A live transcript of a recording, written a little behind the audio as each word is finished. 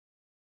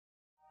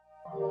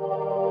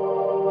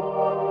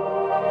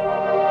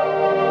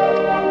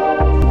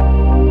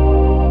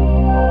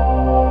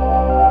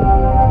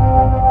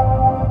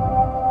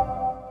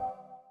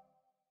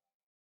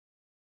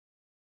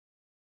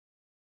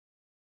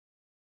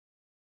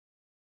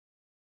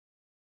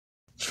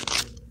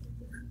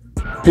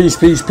Peace,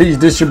 peace, peace.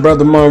 This your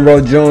brother Monroe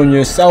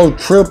Jr. So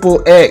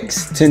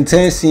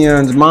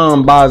XXXTentacion's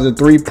mom buys a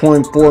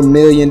 $3.4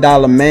 million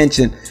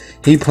mansion.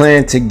 He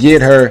planned to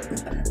get her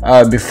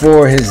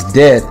before his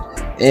death.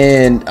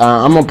 And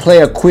I'm gonna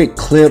play a quick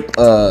clip,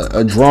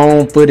 a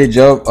drone footage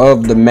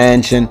of the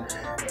mansion.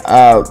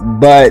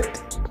 But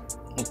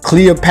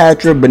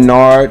Cleopatra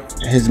Bernard,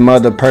 his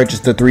mother,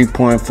 purchased a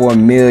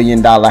 $3.4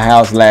 million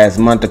house last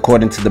month.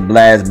 According to the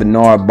blast,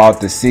 Bernard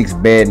bought the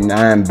 6-bed,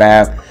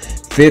 9-bath,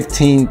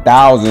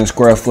 15,000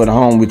 square foot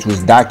home, which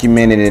was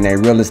documented in a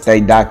real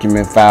estate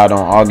document filed on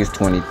August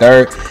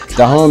 23rd.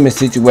 The home is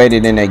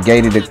situated in a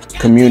gated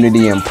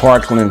community in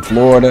Parkland,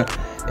 Florida,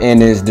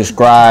 and is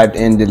described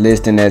in the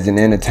listing as an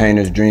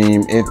entertainer's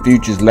dream. It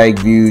features lake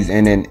views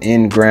and an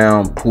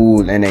in-ground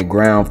pool and a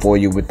ground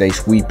foyer with a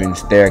sweeping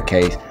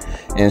staircase.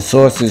 And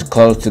sources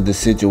close to the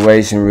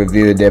situation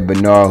revealed that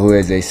Bernard, who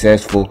is a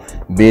successful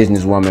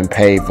businesswoman,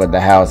 paid for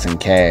the house in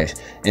cash.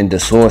 And the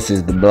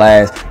sources, the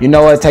blast. You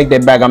know what? Take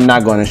that back. I'm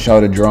not going to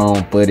show the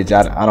drone footage.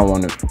 I don't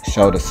want to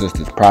show the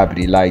sister's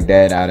property like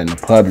that out in the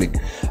public.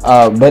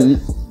 But,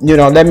 you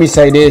know, let me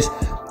say this.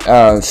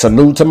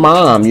 Salute to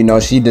mom. You know,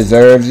 she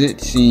deserves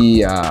it.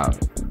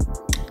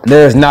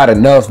 There's not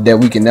enough that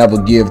we can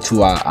ever give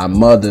to our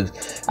mothers.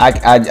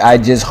 I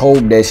just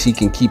hope that she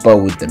can keep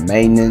up with the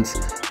maintenance.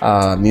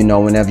 You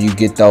know, whenever you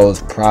get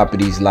those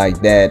properties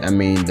like that, I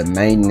mean, the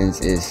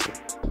maintenance is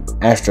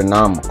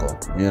astronomical.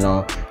 You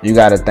know, you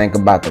got to think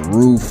about the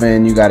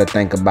roofing, you got to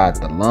think about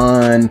the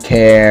lawn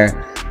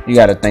care, you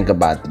got to think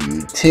about the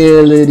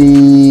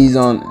utilities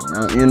on,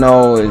 you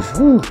know,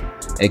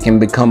 it can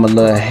become a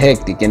little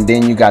hectic. And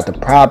then you got the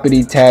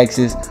property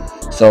taxes.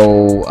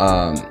 So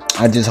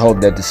I just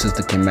hope that the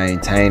sister can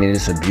maintain it.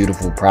 It's a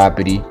beautiful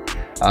property.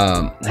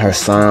 Her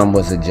son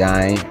was a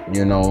giant,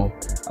 you know.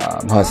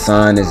 Her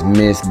son is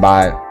missed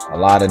by a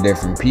lot of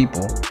different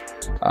people.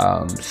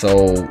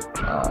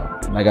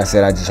 Like I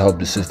said, I just hope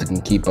the sister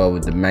can keep up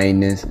with the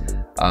maintenance.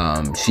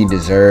 She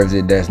deserves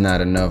it. There's not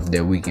enough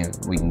that we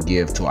can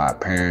give to our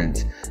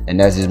parents. And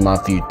that's just my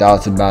few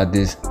thoughts about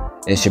this.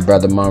 It's your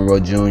brother Monroe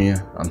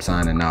Jr. I'm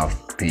signing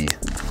off. Peace.